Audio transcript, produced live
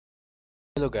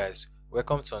Hello guys,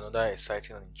 welcome to another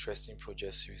exciting and interesting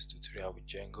project series tutorial with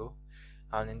Django.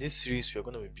 And in this series we're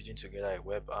going to be building together a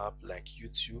web app like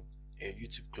YouTube, a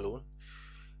YouTube clone.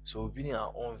 So we're building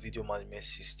our own video management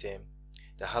system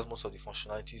that has most of the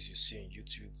functionalities you see in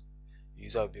YouTube. The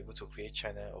user will be able to create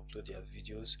channel, upload their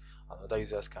videos, and other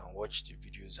users can watch the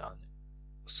videos and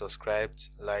subscribe,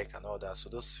 like and all that. So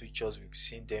those features we'll be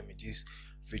seeing them in this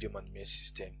video management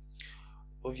system.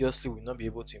 Obviously, we'll not be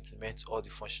able to implement all the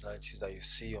functionalities that you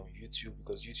see on YouTube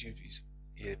because YouTube is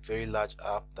a very large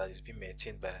app that is being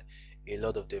maintained by a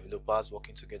lot of developers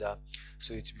working together.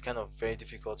 So it will be kind of very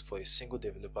difficult for a single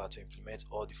developer to implement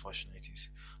all the functionalities.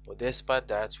 But despite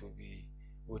that,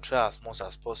 we'll try as much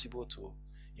as possible to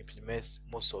implement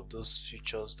most of those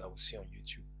features that we see on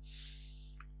YouTube.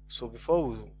 So before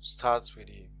we start with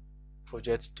the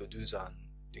project to do and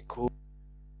the code,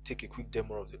 take a quick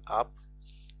demo of the app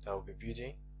that we'll be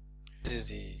building. This is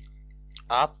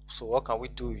the app. So what can we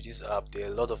do with this app? There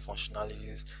are a lot of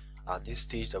functionalities at this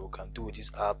stage that we can do with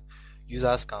this app.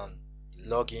 Users can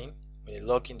log in. When they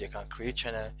log in, they can create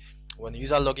channel. When the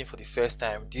user log in for the first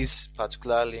time, this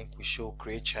particular link will show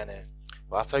create channel.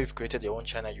 But after you've created your own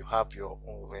channel, you have your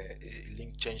own a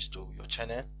link changed to your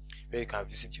channel where you can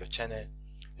visit your channel.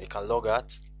 You can log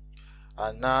out,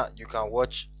 and now you can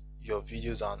watch your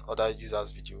videos and other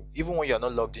users' video. Even when you are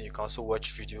not logged in, you can also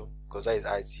watch video because that is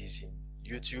how it is in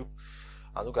YouTube,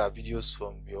 and look at videos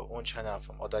from your own channel and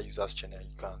from other users' channel.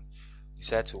 You can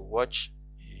decide to watch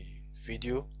a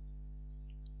video.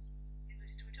 In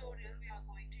this tutorial, we are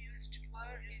going to use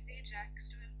Ajax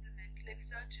to implement live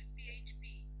search in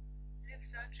PHP. Live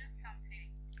search is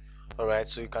something. Alright,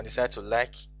 so you can decide to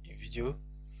like a video.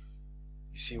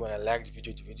 You see, when I like the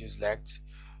video is liked,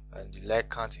 and the like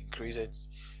count increases.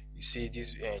 You see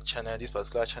this this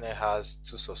particular channel has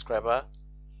 2 subscribers,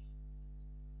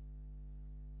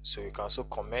 so you can also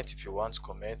comment if you want to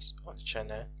comment on the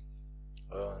channel.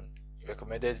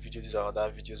 Recommended video, these are other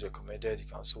videos recommended. You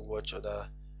can also watch other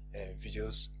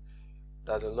videos.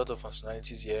 There's a lot of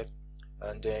functionalities here,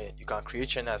 and then you can create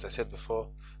channel as I said before.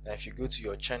 Now if you go to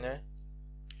your channel,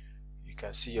 you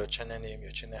can see your channel name,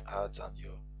 your channel ads, and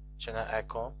your channel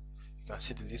icon. You can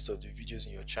see the list of the videos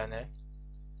in your channel.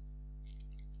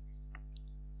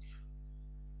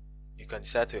 You can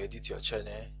decide to edit your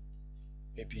channel,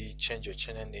 maybe change your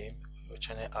channel name, your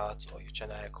channel art, or your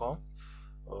channel icon,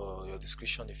 or your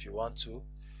description if you want to.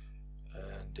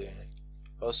 And then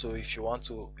also, if you want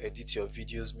to edit your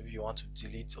videos, maybe you want to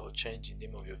delete or change the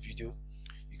name of your video,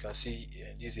 you can see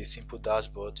this is a simple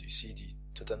dashboard. You see the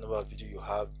total number of video you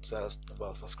have, total number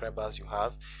of subscribers you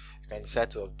have. You can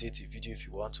decide to update the video if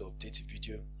you want to update the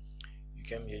video. You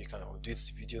come here, you can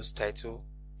update the video's title,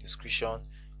 description,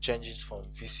 change it from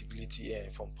visibility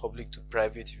and from public to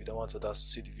private if you don't want others to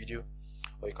see the video,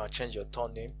 or you can change your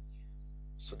tone name.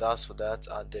 So that's for that.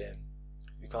 And then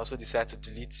you can also decide to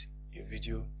delete a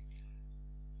video.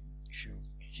 If you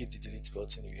hit the delete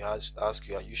button, it will ask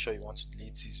you, are you sure you want to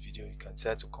delete this video? You can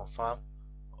decide to confirm.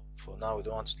 For now, we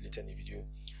don't want to delete any video,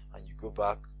 and you go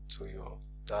back to your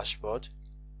dashboard.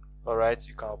 Alright,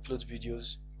 you can upload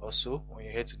videos also. When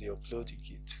you head to the upload,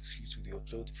 it takes you to the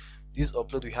upload. This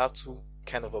upload, we have 2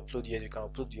 kind of upload here. You can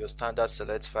upload your standard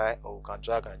select file, or we can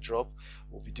drag and drop.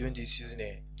 We'll be doing this using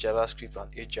a JavaScript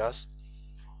and Ajax.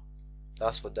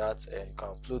 That's for that. And you can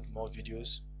upload more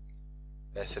videos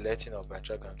by selecting or by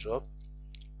drag and drop.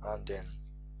 And then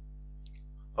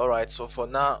alright, so for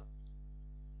now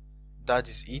that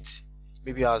is it.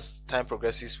 Maybe as time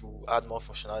progresses we'll add more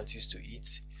functionalities to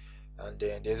it, and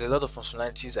then there's a lot of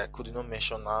functionalities I could not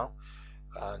mention now,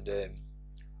 and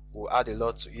we'll add a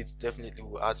lot to it. Definitely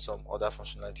we'll add some other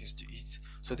functionalities to it.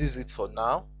 So this is it for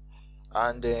now.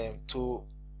 And to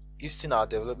easing our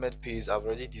development pace, I've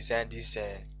already designed this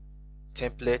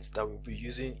template that we'll be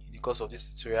using in the course of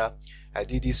this tutorial. I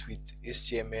did this with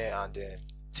HTML and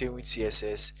Tailwind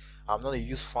CSS. I'm not a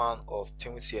huge fan of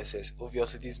Tailwind CSS.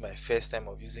 Obviously this is my first time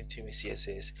of using Tailwind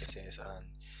CSS, and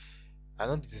I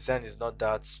know the design is not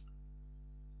that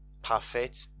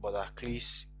perfect, but at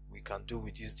least we can do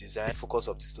with this design. The focus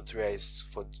of this tutorial is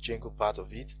for the Django part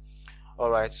of it.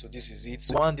 Alright, so this is it.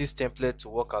 So if you want this template to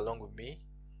work along with me,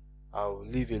 I'll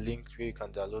leave a link where you can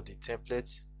download the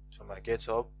template from my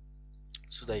GitHub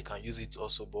so that you can use it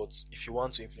also. But if you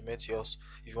want to implement yours,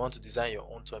 if you want to design your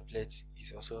own template,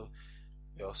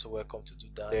 you're also welcome to do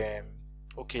that.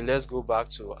 Okay, let's go back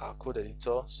to our code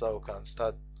editor so that we can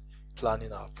start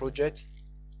planning our project.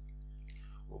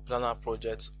 We'll plan our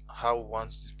project, how we want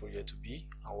this project to be,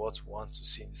 and what we want to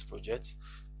see in this project.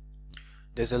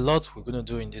 There's a lot we're going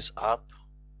to do in this app,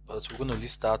 but we're going to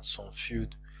list out some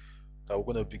field that we're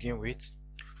going to begin with.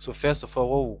 So first of all,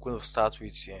 what we're going to start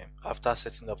with after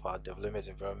setting up our development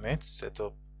environment,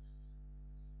 setup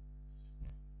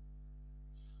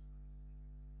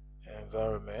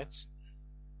environment.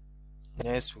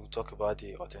 Next, we'll talk about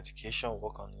the authentication,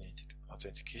 work on the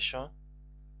authentication,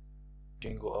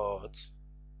 Django auth,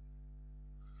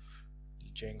 the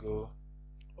Django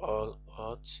all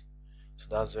auth.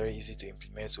 So that's very easy to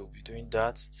implement. So we'll be doing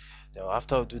that. Then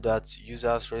after we do that,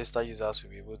 registered users will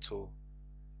be able to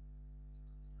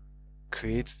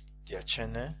create their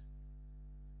channel.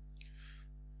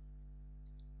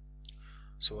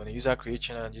 So when a user creates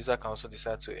channel, the user can also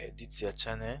decide to edit their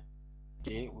channel.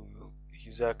 Okay,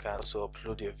 user can also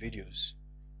upload their videos.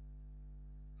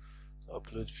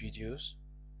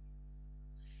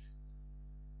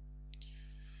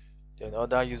 Then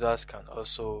other users can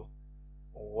also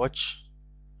watch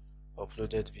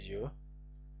uploaded video.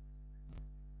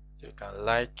 They can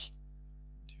like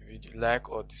the video, like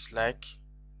or dislike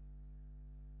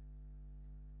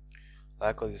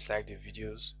the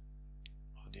videos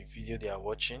of the video they are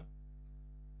watching.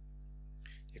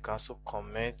 They can also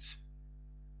comment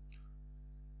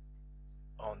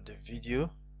on the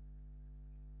video.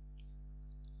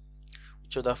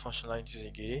 Which other functionalities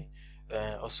again?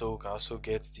 Also, we can also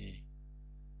get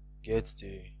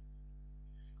the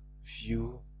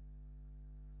view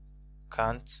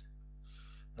count.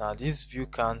 Now this view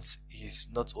count is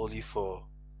not only for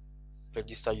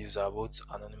registered user, both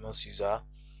anonymous user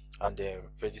and the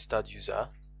registered user.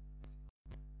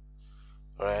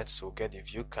 Alright, so get the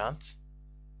view count.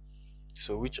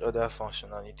 So which other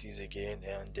functionalities again?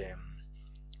 And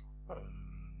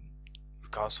you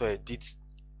can also edit.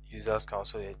 Users can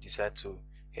also decide to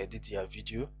edit their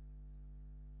video,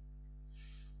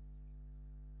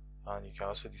 and you can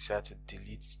also decide to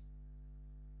delete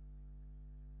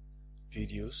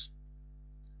videos.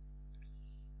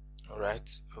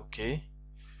 Alright, okay.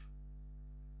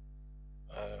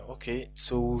 Okay,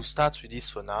 so we'll start with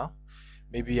this for now.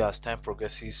 Maybe as time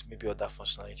progresses, maybe other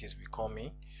functionalities will come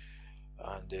in,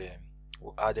 and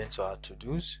we'll add them to our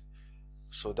to-dos.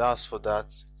 So that's for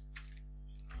that.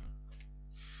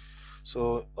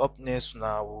 So up next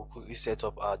now, we'll quickly set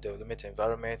up our development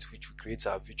environment, which will create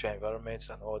our virtual environment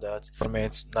and all that.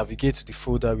 Navigate to the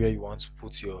folder where you want to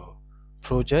put your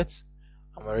project.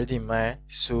 I'm already in mine.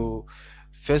 So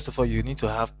first of all, you need to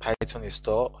have Python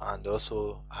installed and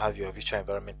also have your virtual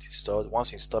environment installed.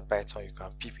 Once you install Python, you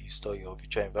can pip install your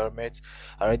virtual environment.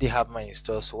 I already have mine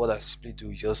installed, so what I simply do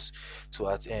is just to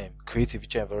create a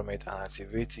virtual environment and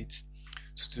activate it.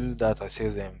 So to do that, I say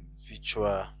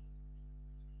virtual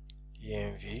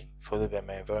env followed by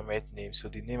my environment name. So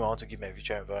the name I want to give my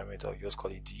virtual environment, I'll just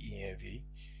call it denv.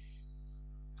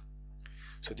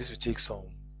 So this will take some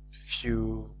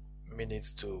few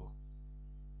minutes to.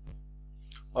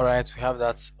 Alright, we have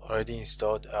that already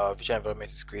installed. Our virtual environment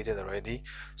is created already.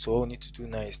 So what we need to do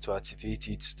now is to activate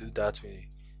it. To do that, we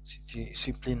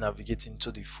simply navigate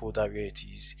into the folder where it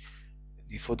is,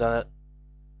 the folder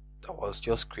that was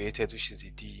just created, which is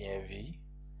the denv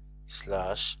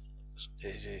slash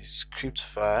a script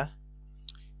file.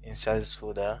 Inside this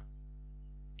folder,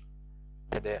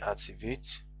 and then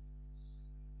activate.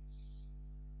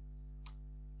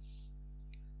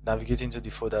 Navigate into the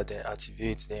folder, then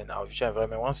activate. Then our virtual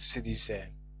environment, once you see this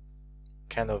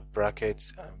kind of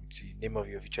brackets with the name of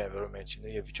your virtual environment, you know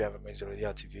your virtual environment is already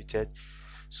activated.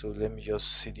 So let me just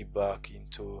CD back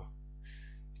into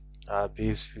our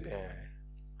base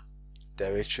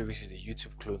directory, which is the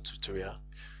YouTube clone tutorial.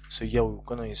 So here we're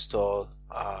going to install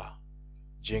our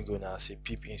Django now. Say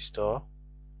pip install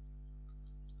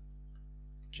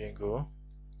Django.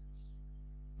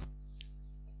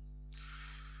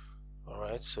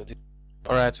 Alright, so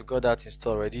alright, we got that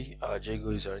installed already. Our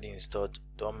Django is already installed.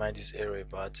 Don't mind this error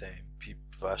about pip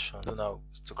version. So now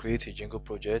to create a Django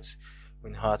project,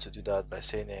 we know how to do that by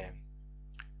saying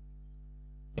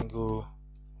Django-admin,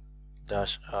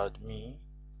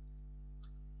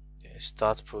 then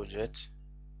start project.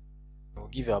 We'll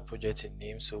give our project a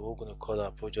name, so we're going to call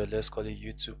our project, let's call it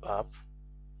YouTube app.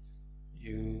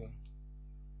 U_app.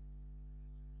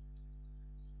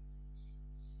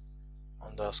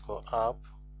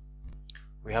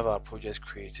 We have our project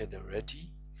created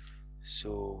already,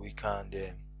 so we can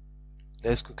then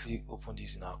let's quickly open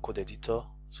this in our code editor.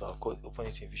 So I'll open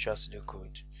it in Visual Studio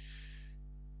Code.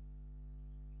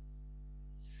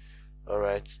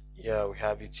 Alright, yeah, we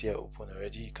have it here open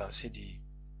already. You can see the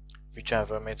virtual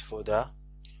environment folder,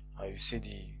 and you see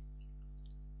the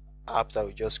app that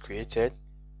we just created.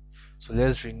 So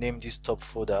let's rename this top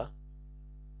folder.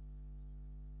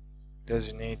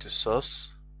 Let's rename it to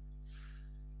source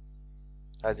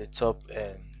as the top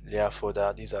layer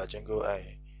folder. These are Django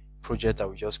project that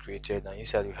we just created, and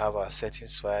inside we have our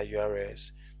settings file,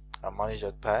 URLs, and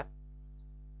manage.py.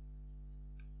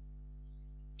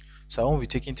 So I won't be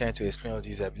taking time to explain all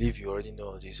these. I believe you already know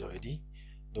all these already,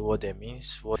 know what that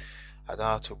means. I don't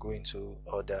have to go into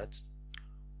all that.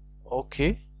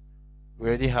 Okay, we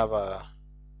already have our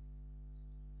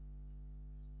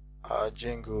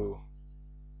Django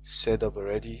set up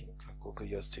already. You can quickly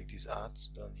just take these out,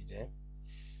 don't need them.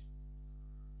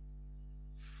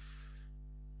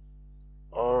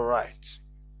 Alright,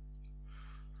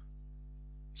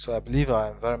 so I believe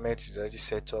our environment is already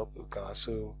set up. We can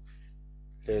also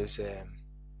let's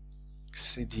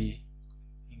cd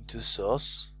into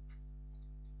source,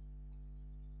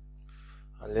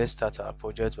 and let's start our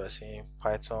project by saying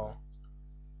python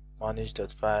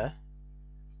manage.py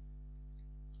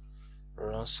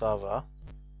run server.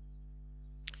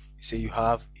 You say you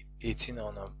have 18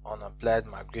 unapplied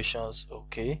migrations.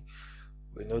 Okay,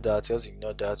 we know that. Just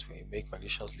ignore that, we make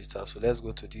migrations later. So let's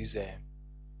go to this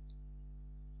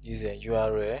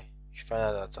URL. You find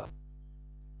out that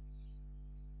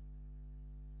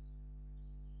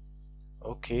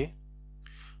okay,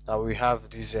 now we have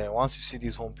this. Once you see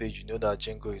this home page, you know that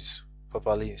Django is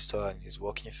properly installed and is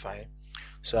working fine.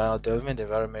 So our development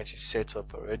environment is set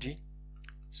up already.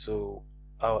 So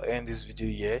I'll end this video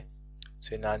here.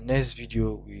 So in our next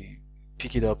video, we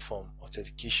pick it up from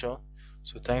authentication.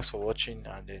 So thanks for watching,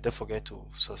 and don't forget to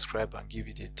subscribe and give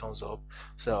it a thumbs up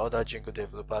so that other Django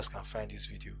developers can find this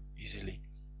video easily.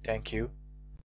 Thank you.